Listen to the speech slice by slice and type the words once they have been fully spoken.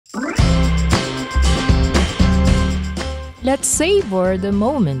Let's savor the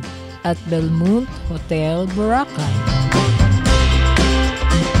moment at BELMONT Hotel Boracay.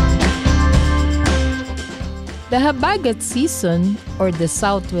 The Habagat season, or the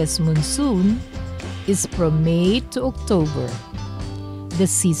southwest monsoon, is from May to October. The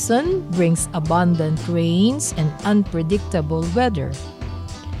season brings abundant rains and unpredictable weather.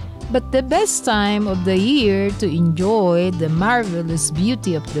 But the best time of the year to enjoy the marvelous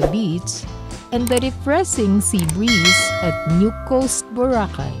beauty of the beach and the refreshing sea breeze at Newcoast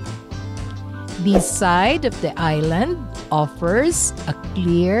Boracay. This side of the island offers a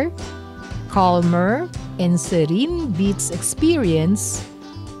clear, calmer, and serene beach experience,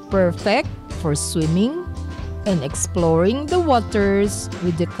 perfect for swimming and exploring the waters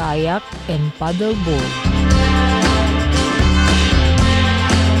with the kayak and paddleboard.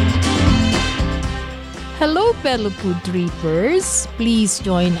 Hello fellow food trippers, please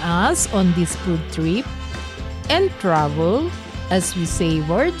join us on this food trip and travel as we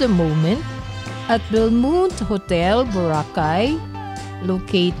savor the moment at BELMONT Hotel Boracay,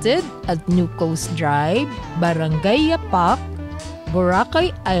 located at Newcoast Drive, Barangay Yapak, Boracay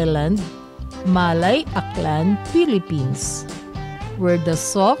Island, Malay Aklan, Philippines, where the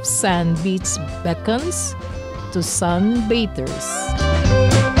soft sand beach beckons to sunbathers.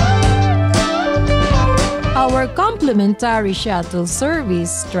 Our complimentary shuttle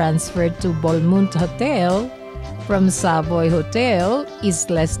service transferred to BELMONT Hotel from Savoy Hotel is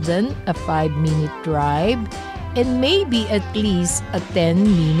less than a 5-minute drive and maybe at least a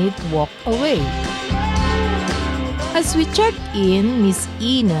 10-minute walk away. As we checked in,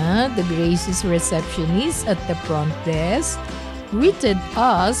 Ms.Eena, the gracious receptionist at the front desk, greeted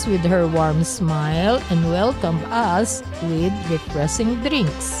us with her warm smile and welcomed us with refreshing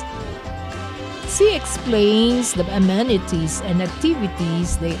drinks. She explains the amenities and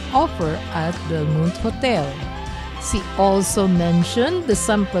activities they offer at BELMONT Hotel. She also mentioned the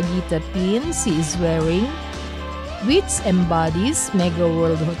Sampaguita Pin she is wearing, which embodies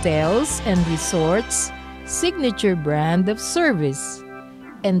Megaworld Hotels and Resorts' signature brand of service,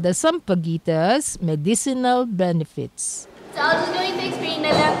 and the Sampaguita's medicinal benefits. So I'll just going to explain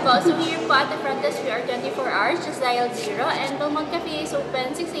na lang po. So here po at the front desk, we are 24 hours, just dial 0. And BELMONT Cafe is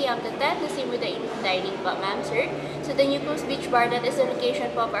open 6 a.m. to 10, the same with the in-room dining po, ma'am, sir. So the Newcoast Beach Bar, that is the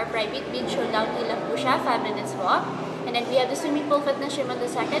location po of our private beach show, downhill lang po siya, 5 minutes walk. And then we have the swimming pool fitness gym on the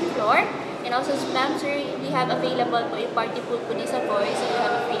second floor. And also, ma'am, sir, we have available po yung party pool po sa boys, so you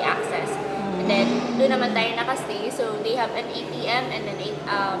have a free access. And then, doon naman tayo nakastay. So they have an 8 p.m. and then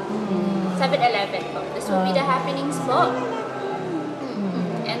 7-11 po. This will be the happenings po.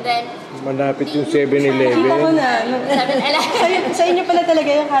 And then, malapit yung 7-Eleven. Kita ko na. 7-11. Sa inyo pala talaga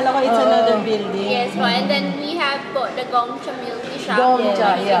yung kala ko it's another building. Yes po. And then we have po the Gongcha Milk Tea Shop.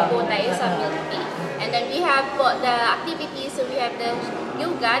 Gongcha, yeah. Po tayo sa milk tea. And then we have po the activities. So we have the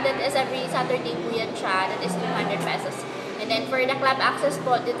yoga, that is every Saturday po yan siya. That is 200 pesos. And then for the club access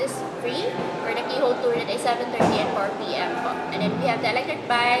po, that is free. For the keyhole tour, that is 7:30 and 4 p.m. po. And then we have the electric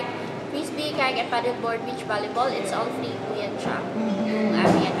bike, frisbee, kayak, and paddleboard, beach volleyball. It's all free po yan siya.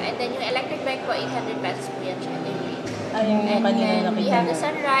 And then yung electric bike po, 800 pesos po yan siya. And then we have the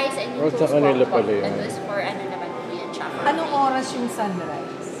sunrise and yung cruise walk po. That was for ano naman po yan siya. Anong oras yung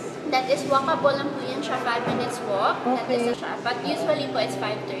sunrise? That is walkable lang po yan siya, 5 minutes walk. Okay. That is siya. But usually po, it's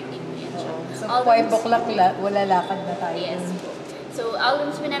 5:30 po yan siya. So 5 o'clock wala lakad na tayo. Yes po. So all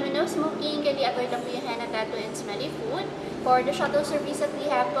rooms po namin no smoking, kali avoid lang po yung henna, tattoo, and smelly food. For the shuttle service that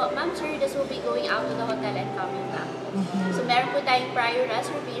we have po, ma'am sir, this will be going out to the hotel and coming back. So meron po tayong prior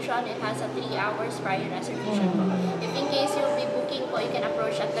reservation. It has a 3 hours prior reservation po. If in case you'll be booking po, you can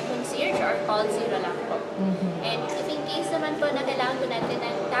approach at the concierge or call 0 lang po. And if in case naman po na kailangan po natin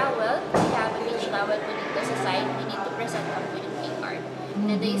ng towel, we have a beach towel po dito sa side. We need to present up po yung key card.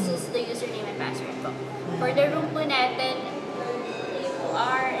 And this is the username and password po. For the room po natin, you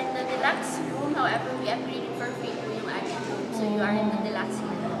are in the deluxe room. However, we upgraded for free po yung ating room. So you are in the deluxe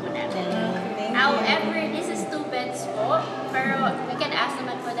room po natin. However, this is 2 beds po. Pero we can ask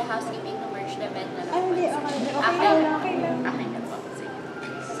naman for the housekeeping to merge the bed na lang po. Hindi, okay lang. Okay na po.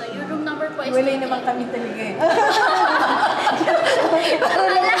 So your room number po is... Wala naman kami talaga eh.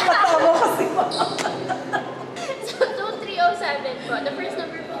 Parang napatawa kasi po. So 2307 po. The first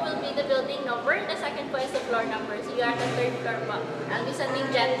number po will be the building number. The second po is the floor number. So you are the 3rd floor po. I'll be sending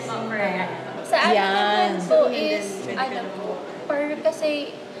jet po for sa atin naman po is ano po. Or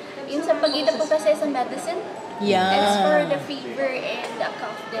kasi yung Sampaguita po kasi sa medicine. Yeah. It's for the fever and the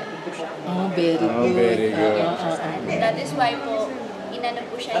cough din po siya. Oh, very good. Very good. That is why po inano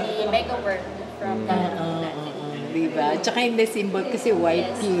po siya ni Megaworld from the Diba? Tsaka yung the symbol kasi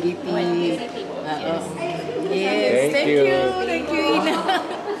white purity. Oo. Yes, Thank you. Thank you, Ina.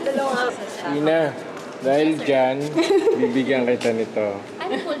 Ina, dahil dyan, bibigyan kita nito.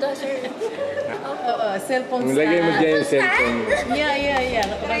 Ano po daw, sir? Oo, cellphone stand. Lagay mo dyan yung cellphone mo. Yeah.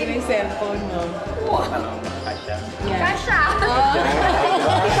 Nakapag yung cellphone mo. Yeah. Kasha!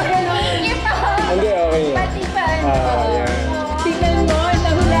 Ito! Hindi, okay yan. Patipan! Yan. Tingnan mo,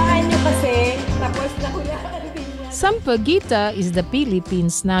 nahulaan niyo kasi. Tapos nahulaan din niya. Sampaguita is the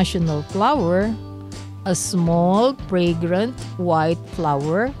Philippines' national flower, a small, fragrant white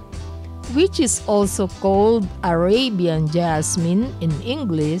flower, which is also called Arabian jasmine in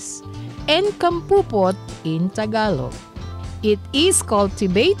English and kampupot in Tagalog. It is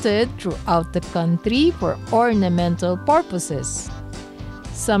cultivated throughout the country for ornamental purposes.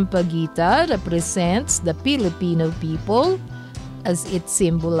 Sampaguita represents the Filipino people as it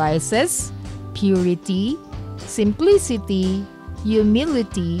symbolizes purity, simplicity,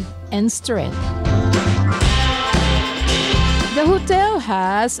 humility, and strength. The hotel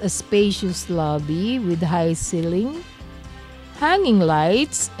has a spacious lobby with high ceiling, hanging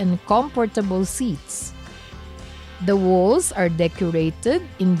lights, and comfortable seats. The walls are decorated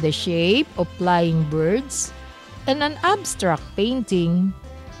in the shape of flying birds, and an abstract painting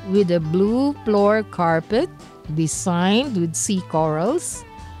with a blue floor carpet designed with sea corals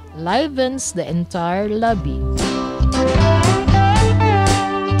livens the entire lobby.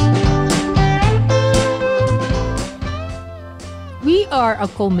 We are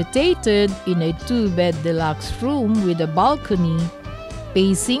accommodated in a 2-bed deluxe room with a balcony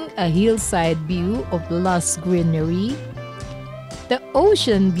facing a hillside view of lush greenery, the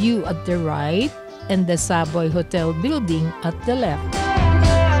ocean view at the right, and the Savoy Hotel building at the left.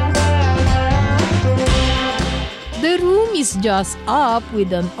 The room is just up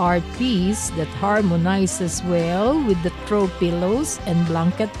with an art piece that harmonizes well with the throw pillows and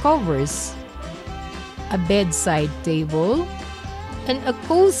blanket covers, a bedside table, and a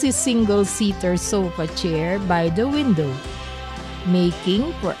cozy single-seater sofa chair by the window,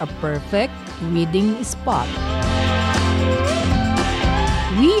 making for a perfect reading spot.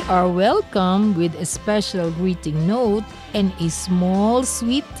 We are welcomed with a special greeting note and a small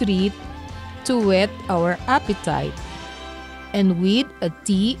sweet treat to whet our appetite, and with a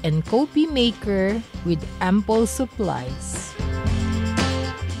tea and coffee maker with ample supplies.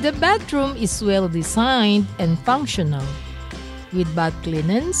 The bathroom is well designed and functional, with bath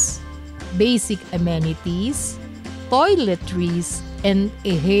linens, basic amenities, toiletries, and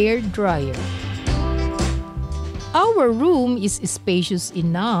a hair dryer. Our room is spacious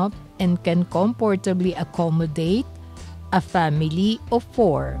enough and can comfortably accommodate a family of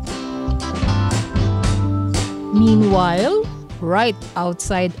 4. Meanwhile, right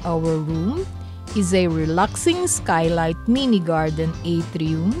outside our room is a relaxing skylight mini garden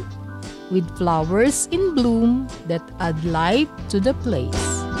atrium with flowers in bloom that add life to the place.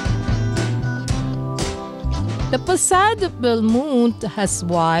 The facade of Belmont has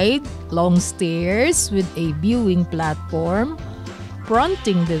wide, long stairs with a viewing platform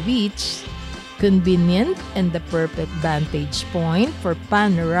fronting the beach, convenient and the perfect vantage point for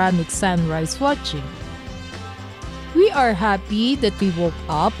panoramic sunrise watching. We are happy that we woke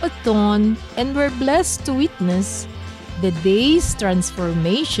up at dawn and were blessed to witness the day's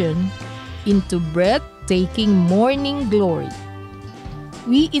transformation into breathtaking morning glory.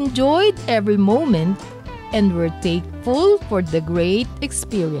 We enjoyed every moment and were thankful for the great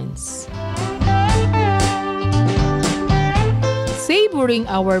experience. Savoring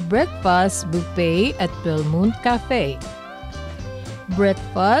our breakfast buffet at Belmont Cafe.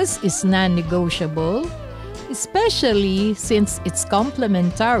 Breakfast is non-negotiable, especially since it's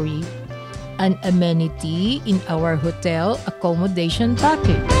complimentary, an amenity in our hotel accommodation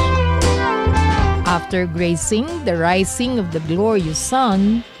package. After gracing the rising of the glorious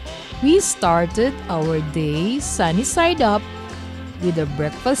sun, we started our day sunny side up with a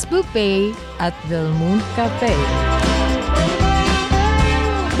breakfast buffet at Belmont Cafe.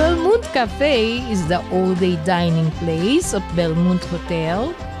 Belmont Cafe is the all-day dining place of Belmont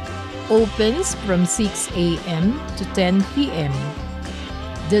Hotel. Opens from 6 a.m. to 10 p.m.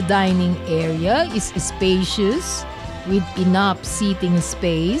 The dining area is spacious with enough seating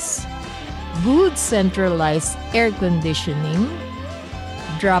space, good centralized air conditioning,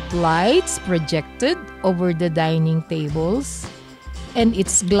 drop lights projected over the dining tables, and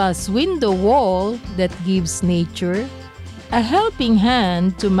its glass window wall that gives nature a helping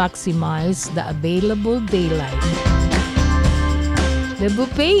hand to maximize the available daylight. The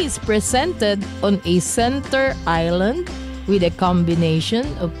buffet is presented on a center island with a combination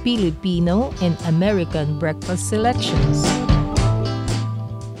of Filipino and American breakfast selections.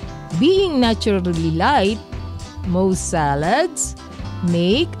 Being naturally light, most salads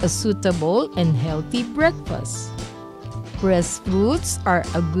make a suitable and healthy breakfast. Pressed fruits are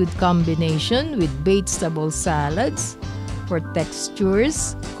a good combination with vegetable salads for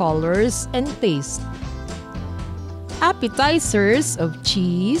textures, colors, and taste. Appetizers of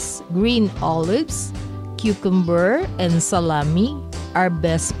cheese, green olives, cucumber, and salami are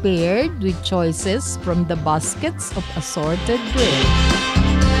best paired with choices from the baskets of assorted bread.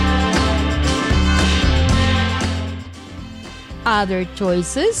 Other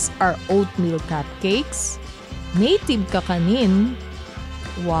choices are oatmeal cupcakes, native kakanin,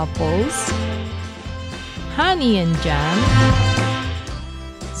 waffles, honey and jam,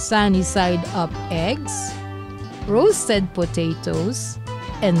 sunny side up eggs, roasted potatoes,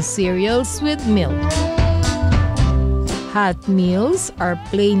 and cereals with milk. Hot meals are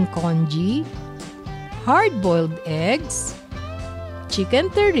plain congee, hard-boiled eggs, chicken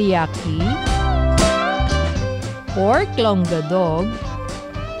teriyaki, pork longgadog,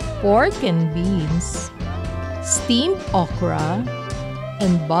 pork and beans, steamed okra,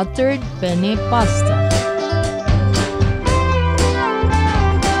 and buttered penne pasta.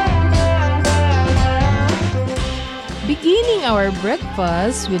 Beginning our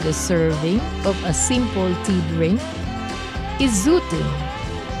breakfast with a serving of a simple tea drink is soothing,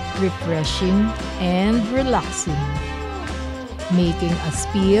 refreshing, and relaxing, making us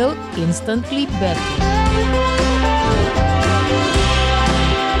feel instantly better.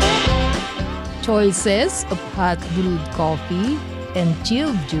 Choices of hot brewed coffee and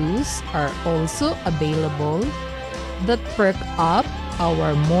chilled juice are also available that perk up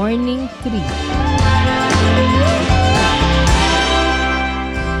our morning treat.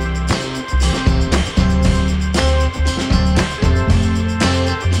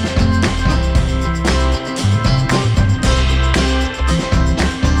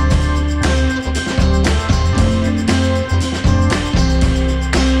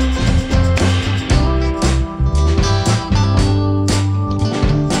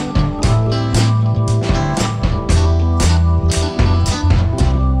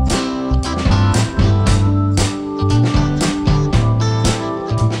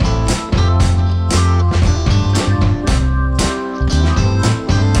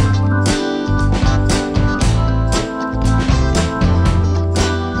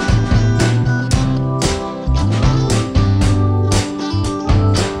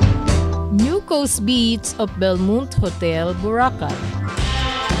 Beach of BELMONT Hotel Boracay.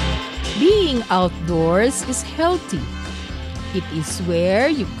 Being outdoors is healthy. It is where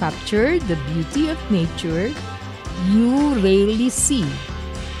you capture the beauty of nature you rarely see.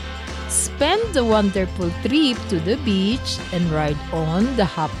 Spend a wonderful trip to the beach and ride on the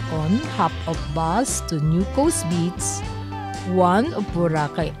hop-on, hop-off bus to Newcoast Beach, one of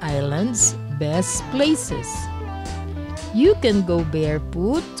Boracay Island's best places. You can go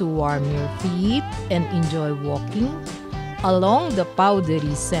barefoot to warm your feet and enjoy walking along the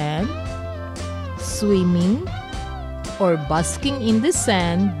powdery sand, swimming, or basking in the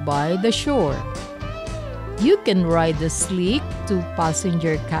sand by the shore. You can ride the sleek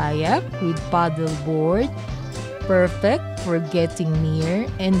two-passenger kayak with paddleboard, perfect for getting near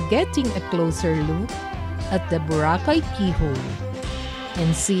and getting a closer look at the Boracay keyhole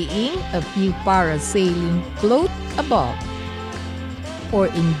and seeing a few parasailing float above, or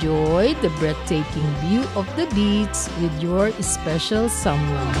enjoy the breathtaking view of the beach with your special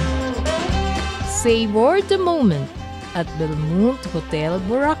someone. Savor the moment at BELMONT Hotel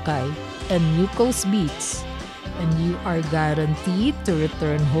Boracay and Newcoast Beach, and you are guaranteed to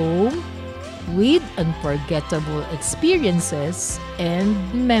return home with unforgettable experiences and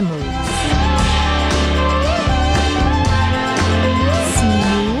memories.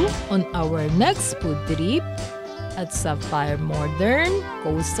 On our next food trip at Sapphire Modern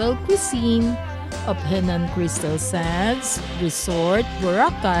Coastal Cuisine of Henan Crystal Sands Resort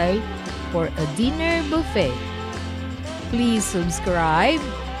Boracay for a dinner buffet. Please subscribe,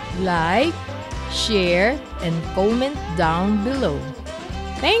 like, share, and comment down below.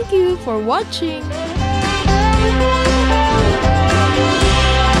 Thank you for watching!